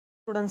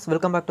Students,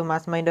 welcome back to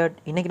Maths Minded.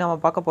 இன்னைக்கு நாம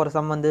பார்க்க போற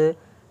சம் வந்து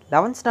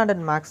 11th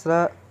ஸ்டாண்டர்ட் மேக்ஸ்ல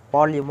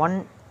வால்யூம் 1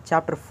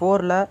 சாப்டர்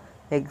 4ல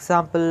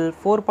எக்ஸாம்பிள்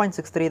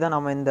 4.63 தான்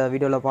நாம இந்த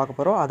வீடியோல பார்க்க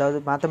போறோம். அதாவது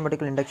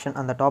மேத்தமெட்டிக்கல் இண்டக்ஷன்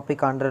அந்த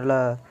டாபிக் அண்டர்ல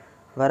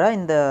வர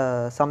இந்த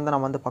சம் தான்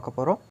நாம வந்து பார்க்க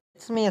போறோம்.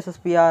 இட்ஸ் மீ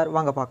SSPR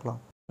வாங்க பார்க்கலாம்.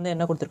 வந்து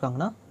என்ன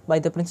கொடுத்திருக்காங்கன்னா by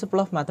the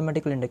principle of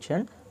mathematical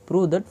induction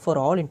prove that for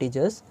all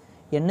integers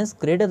n is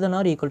greater than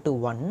or equal to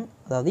 1,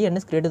 அதாவது n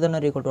is greater than or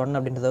equal to 1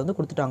 அப்படின்றத வந்து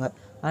கொடுத்துட்டாங்க.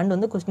 அண்ட்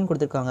வந்து கொஸ்டின்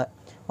கொடுத்துருக்காங்க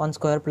 1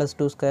 square plus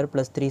 2 square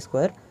plus 3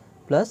 square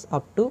plus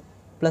up to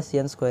plus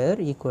n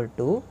square equal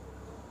to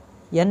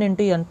n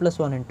into n plus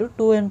 1 into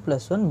 2n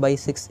plus 1 by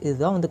 6.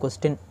 இதுதான் வந்து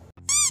question.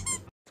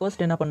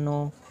 First என்ன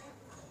பண்ணணும்,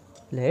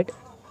 let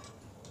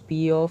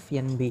p of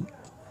n be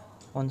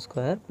 1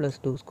 square plus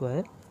 2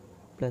 square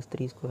plus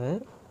 3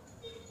 square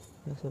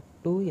plus up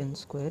to n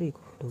square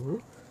equal to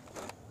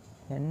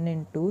n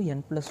into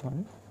n plus 1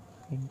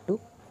 into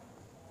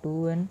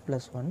 2n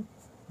plus 1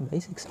 by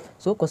 6.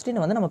 So கொஸ்டினை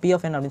வந்து நம்ம p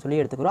of n அப்படின்னு சொல்லி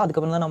எடுத்துக்கிறோம்.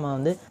 அதுக்கப்புறம் தான் நம்ம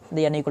வந்து இந்த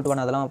n equal to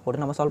 1 அதெல்லாம்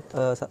போட்டு நம்ம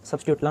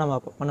சப்ஸ்டியூட்லாம் நம்ம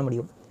பண்ண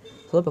முடியும்.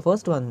 ஸோ இப்போ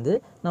ஃபர்ஸ்ட் வந்து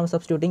நம்ம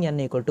substituting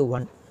n equal to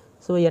 1.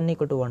 So n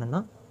equal to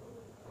 1ன்னா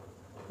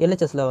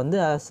LHSல வந்து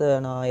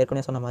நான்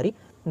ஏற்கனவே சொன்ன மாதிரி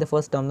இந்த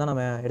ஃபர்ஸ்ட் டேர்ம் தான்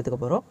நம்ம எடுத்துக்க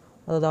போகிறோம்.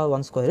 அதாவது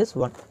 1 ஸ்கொயர் இஸ்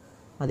 1.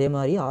 அதே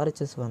மாதிரி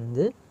RHS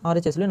வந்து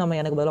RHSலையும்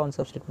நம்ம எனக்கு பதிலாக 1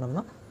 சப்ஸ்டியூட்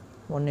பண்ணோம்னா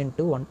 1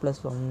 into 1 plus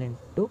 1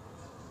 into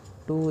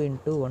 2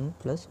 into 1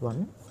 plus 1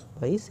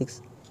 by 6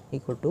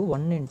 equal to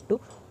 1 into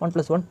 1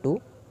 plus 1 2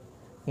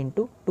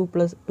 into 2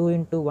 plus 2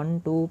 into 1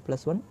 2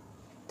 plus 1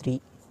 3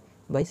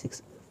 by 6.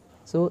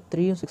 So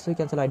 3யும் 6யும்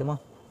cancel ஆகிடுமா,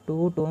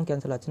 2ம்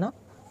கேன்சல் ஆச்சுன்னா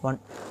 1.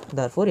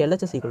 therefore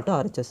LHS equal to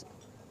RHS.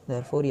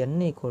 therefore n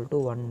equal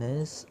to 1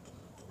 is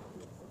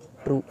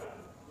true.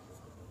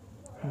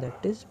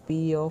 that is p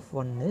of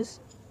 1 is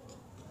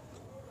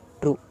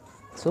true.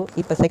 So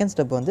இப்போ second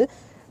step வந்து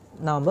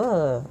நாம்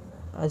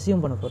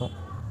assume பண்ண போகிறோம்.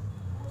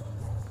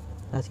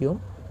 assume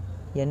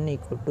n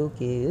equal to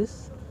k is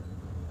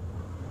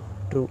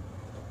true.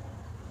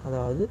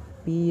 அதாவது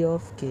p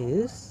of k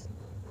is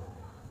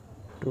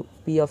true.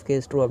 p of k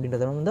is true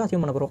அப்படின்றத வந்து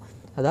assume பண்ண போகிறோம்.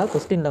 அதாவது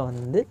கொஸ்டினில்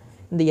வந்து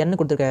இந்த n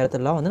கொடுத்துருக்க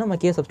இடத்துலலாம் வந்து நம்ம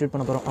k சப்ஸ்டியூட்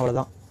பண்ண போகிறோம்,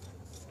 அவ்வளோதான்.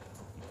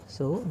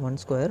 So 1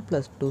 square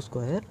plus 2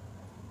 square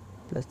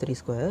plus 3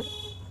 square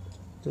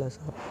plus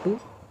up to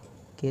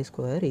k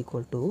square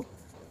equal to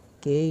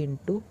k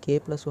into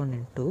k plus 1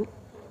 into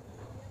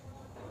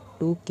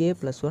 2k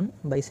plus 1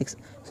 by 6.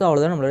 So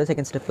அவ்வளோதான் நம்மளோட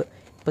செகண்ட் ஸ்டெப்பு.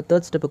 இப்போ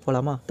தேர்ட் ஸ்டெப்புக்கு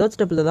போகலாமா. தேர்ட்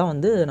ஸ்டெப்பில் தான்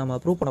வந்து நம்ம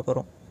ப்ரூவ் பண்ண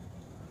போகிறோம்.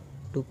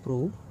 To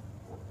prove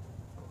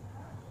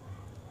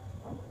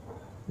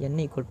n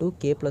equal to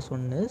k plus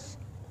 1 is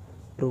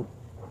true.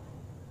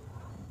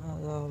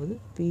 அதாவது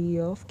p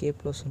of k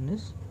plus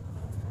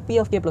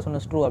 1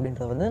 is true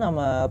அப்படின்றத வந்து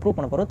நம்ம ப்ரூவ்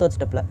பண்ண போகிறோம் தேர்ட்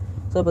ஸ்டெப்பில்.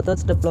 ஸோ இப்போ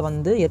தேர்ட் ஸ்டெப்பில்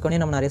வந்து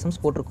ஏற்கனவே நம்ம நிறைய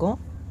சம்ஸ் போட்டிருக்கோம்.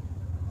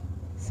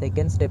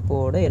 செகண்ட்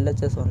ஸ்டெப்போட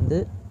LHS வந்து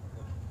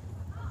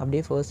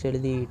அப்படியே ஃபர்ஸ்ட்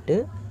எழுதிட்டு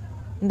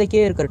இந்த k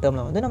இருக்கிற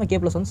டேர்மில் வந்து நம்ம k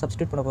plus 1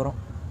 சப்ஸ்டியூட் பண்ண போகிறோம்.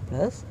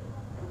 Plus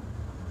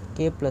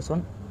k plus 1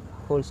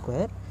 whole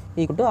square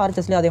equal to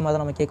RHSலேயே அதே மாதிரி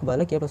நம்ம கேக்கு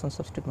பதில் k plus 1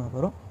 சப்ஸ்டியூட் பண்ண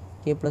போகிறோம்.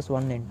 k plus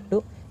 1 இன்ட்டு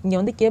இங்கே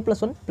வந்து k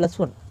plus 1 plus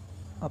 1,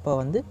 அப்போ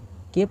வந்து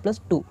k plus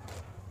 2.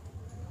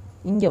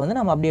 இங்கே வந்து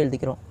நம்ம அப்படியே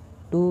எழுதிக்கிறோம்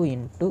 2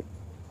 into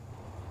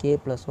k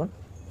plus 1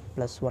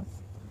 plus 1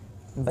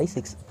 by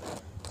 6.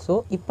 So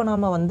இப்போ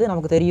நம்ம வந்து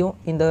நமக்கு தெரியும்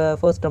இந்த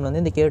ஃபர்ஸ்ட் டேர்மில்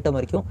வந்து இந்த k டேர்ம்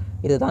வரைக்கும்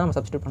இதுதான் நம்ம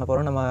சப்ஸ்டியூட் பண்ண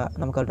போகிறோம்.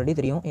 நமக்கு ஆல்ரெடி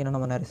தெரியும், ஏன்னா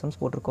நம்ம நிறைய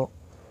சம்ஸ் போட்டிருக்கோம்.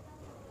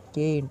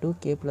 k into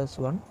k plus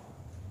 1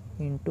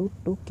 into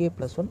 2k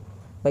plus 1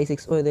 by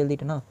 6. இதை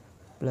எழுதிட்டேன்னா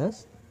plus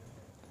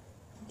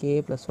k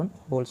plus 1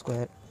 whole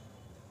square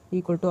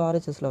equal to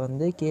RHSல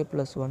வந்து k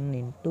plus 1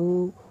 into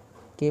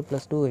k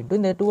plus 2 into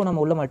இந்த 2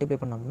 நம்ம உள்ள மல்டிப்ளை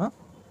பண்ணோம்னா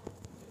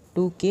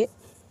 2k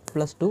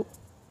plus 2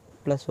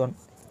 plus 1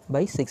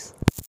 by 6.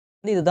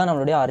 இதுதான்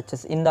நம்மளுடைய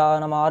RHS. இந்த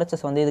நம்ம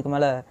RHS வந்து இதுக்கு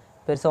மேலே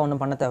பெருசாக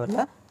ஒன்றும் பண்ண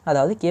தேவையில்லை.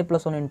 அதாவது k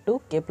plus 1 into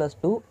k plus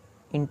 2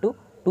 into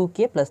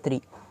 2k plus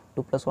 3.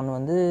 2 plus 1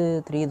 வந்து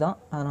 3 தான்,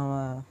 அதை நம்ம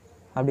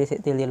அப்படியே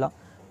சேர்த்து எழுதிடலாம்.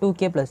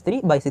 2k plus 3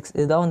 by 6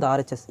 இதுதான் வந்து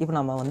RHS. இப்போ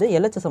நம்ம வந்து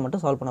LHS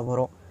மட்டும் சால்வ் பண்ண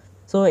போகிறோம்.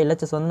 ஸோ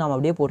LHS வந்து நம்ம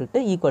அப்படியே போட்டுட்டு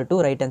equal to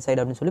right hand side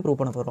அப்படின்னு சொல்லி ப்ரூவ்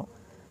பண்ண போகிறோம்.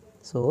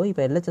 ஸோ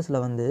இப்போ LHSல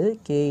வந்து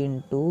k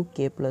into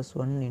k plus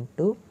 1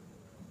 into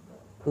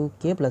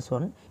 2k plus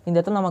 1, இந்த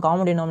இடத்துல நம்ம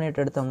காமன்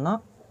டினாமினேட்டர் எடுத்தோம்னா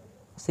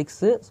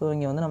 6. ஸோ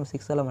இங்கே வந்து நம்ம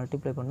 6ஆல்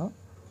மல்டிப்ளை பண்ணோம்.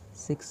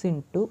 6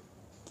 into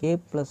k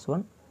plus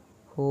 1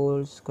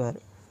 whole square.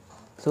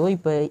 So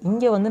இப்போ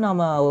இங்கே வந்து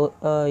நம்ம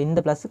இந்த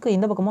ப்ளஸுக்கு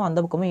இந்த பக்கமும் அந்த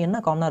பக்கமும் என்ன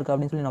காமனாக இருக்குது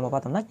அப்படின்னு சொல்லி நம்ம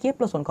பார்த்தோம்னா k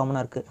plus 1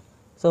 காமனாக இருக்குது.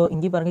 ஸோ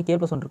இங்கே பாருங்கள் k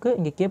plus 1 இருக்குது,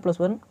 இங்கே k plus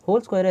 1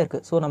 ஹோல் ஸ்கொயரே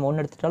இருக்குது. ஸோ நம்ம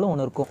ஒன்று எடுத்துட்டாலும்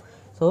ஒன்று இருக்கும்.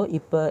 ஸோ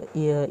இப்போ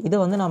இதை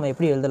வந்து நம்ம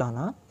எப்படி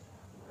எழுதலாம்னா,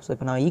 ஸோ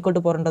இப்போ நான் ஈக்குவல்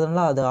டு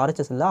போகிறன்றதுனால அது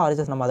RHS இல்லை,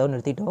 RHS நம்ம அதை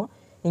நிறுத்திட்டோம்.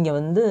 இங்கே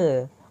வந்து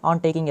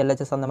ஆன் டேக்கிங்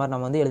LHS அந்த மாதிரி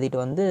நம்ம வந்து எழுதிட்டு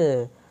வந்து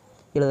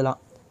எழுதலாம்.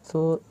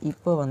 ஸோ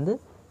இப்போ வந்து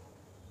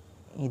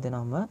இது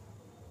நம்ம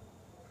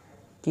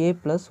k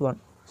plus 1.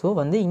 ஸோ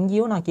வந்து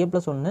இங்கேயும் நான் k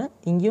plus 1,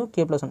 இங்கேயும்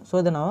k plus 1. ஸோ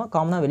இதை நான்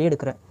காமனாக வெளியே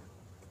எடுக்கிறேன்.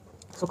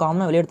 ஸோ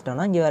காமனாக வெளியே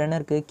எடுத்துட்டோன்னா இங்கே வேறு என்ன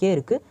இருக்குது, k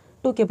இருக்குது,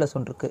 2k plus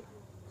 1 இருக்குது.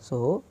 So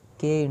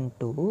k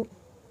into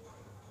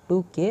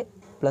 2k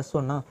plus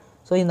 1.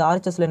 So இந்த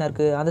RHSல என்ன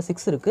இருக்குது, அந்த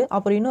 6 இருக்குது,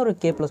 அப்புறம் இன்னொரு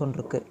k plus 1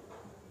 இருக்குது.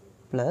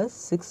 Plus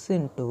 6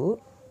 into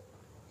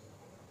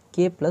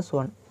k plus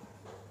 1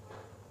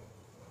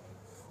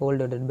 whole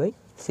divided by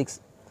 6.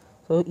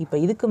 So இப்போ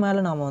இதுக்கு மேலே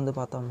நாம் வந்து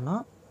பார்த்தோம்னா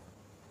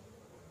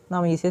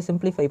நாம் ஈஸியாக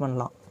சிம்பிளிஃபை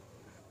பண்ணலாம்.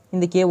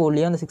 இந்த k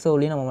ஓலியும் அந்த 6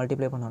 ஓலியும் நம்ம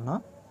மல்டிப்ளை பண்ணோம்னா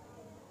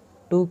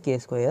 2k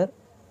square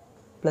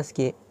plus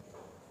k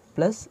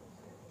plus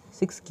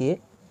 6k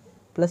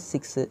plus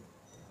 6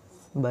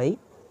 by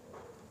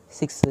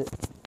 6.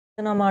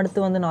 நம்ம அடுத்து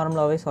வந்து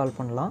நார்மலாகவே சால்வ்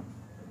பண்ணலாம்.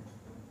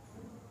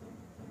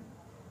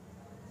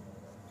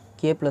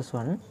 k plus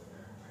 1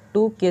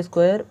 2k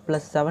square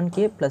plus 7k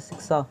plus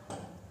 6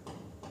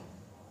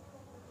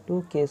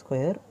 2k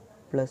square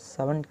plus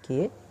 7k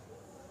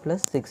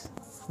plus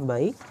 6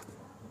 by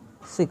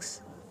 6.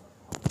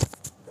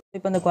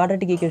 இப்போ இந்த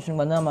குவாட்ரேட்டிக்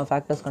ஈக்குவேஷனுக்கு வந்து நம்ம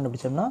ஃபேக்டர்ஸ்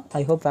கண்டுபிடிச்சோம்னா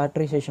ஐ ஹோப்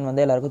ஃபேக்டரைசேஷன்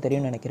வந்து எல்லாருக்கும்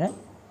தெரியும்னு நினைக்கிறேன்.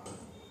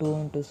 2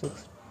 × 6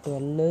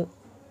 12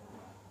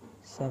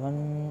 7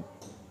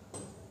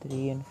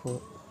 3 and 4.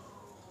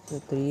 So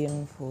 3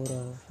 and 4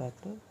 are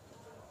factor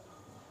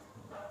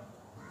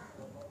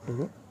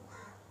 2.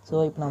 So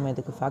இப்போ நம்ம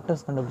இதுக்கு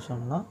factors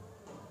கண்டுபிடிச்சோம்னா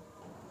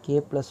k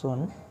plus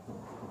 1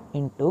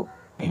 into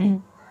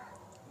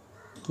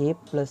k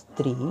plus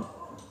 3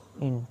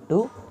 into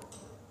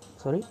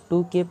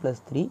 2k plus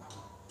 3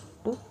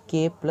 to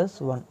k plus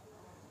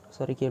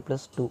 1 k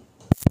plus 2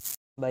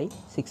 by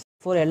 6.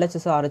 4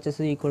 LHS RHS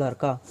ஈக்குவலாக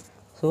இருக்கா?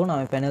 ஸோ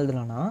நான் இப்போ என்ன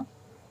எழுதலாம்னா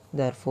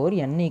therefore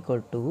n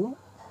equal to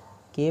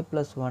k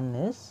plus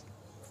 1 is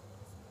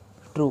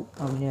true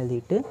அப்படின்னு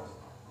எழுதிட்டு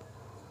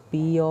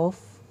p of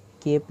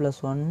k plus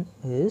 1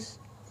 is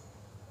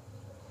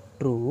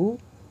true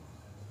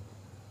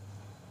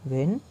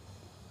when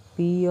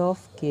p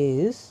of k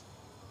is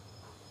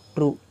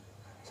true.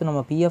 So நம்ம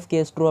p of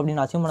k is true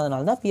அப்படின்னு achieve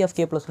பண்ணதுனால தான் p of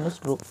k plus 1 is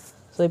true.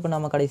 So இப்போ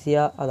நம்ம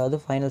கடைசியாக அதாவது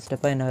ஃபைனல்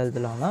ஸ்டெப்பாக என்ன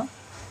எழுதலாம்னா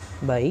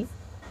by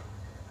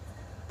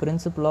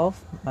principle of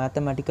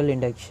mathematical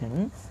induction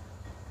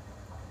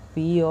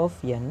p of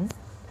n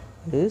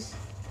is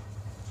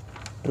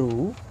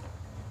true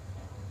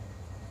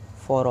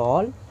for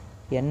all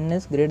n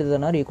is greater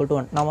than or equal to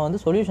 1. நம்ம வந்து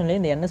சொல்யூஷன்லேயே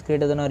இந்த n is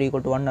greater than or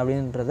equal to 1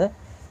 அப்படின்றத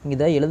இங்கே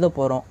தான் எழுத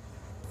போகிறோம்.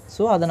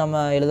 ஸோ அதை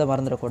நம்ம எழுத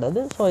மறந்துடக்கூடாது.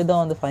 ஸோ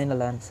இதுதான் வந்து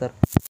ஃபைனல் ஆன்சர்.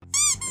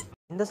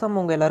 இந்த சம்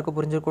உங்கள் எல்லாருக்கும்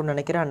புரிஞ்சிருக்கும்னு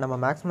நினைக்கிறேன். நம்ம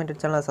மேக்ஸ்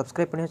மெட்ரிக் சேனலை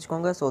சப்ஸ்கிரைப் பண்ணி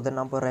வச்சுக்கோங்க. ஸோ அதை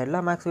நான் போகிற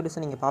எல்லா மேக்ஸ்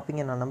வீடியோஸும் நீங்கள்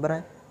பார்ப்பீங்க நான்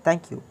நம்புகிறேன்.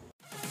 தேங்க்யூ.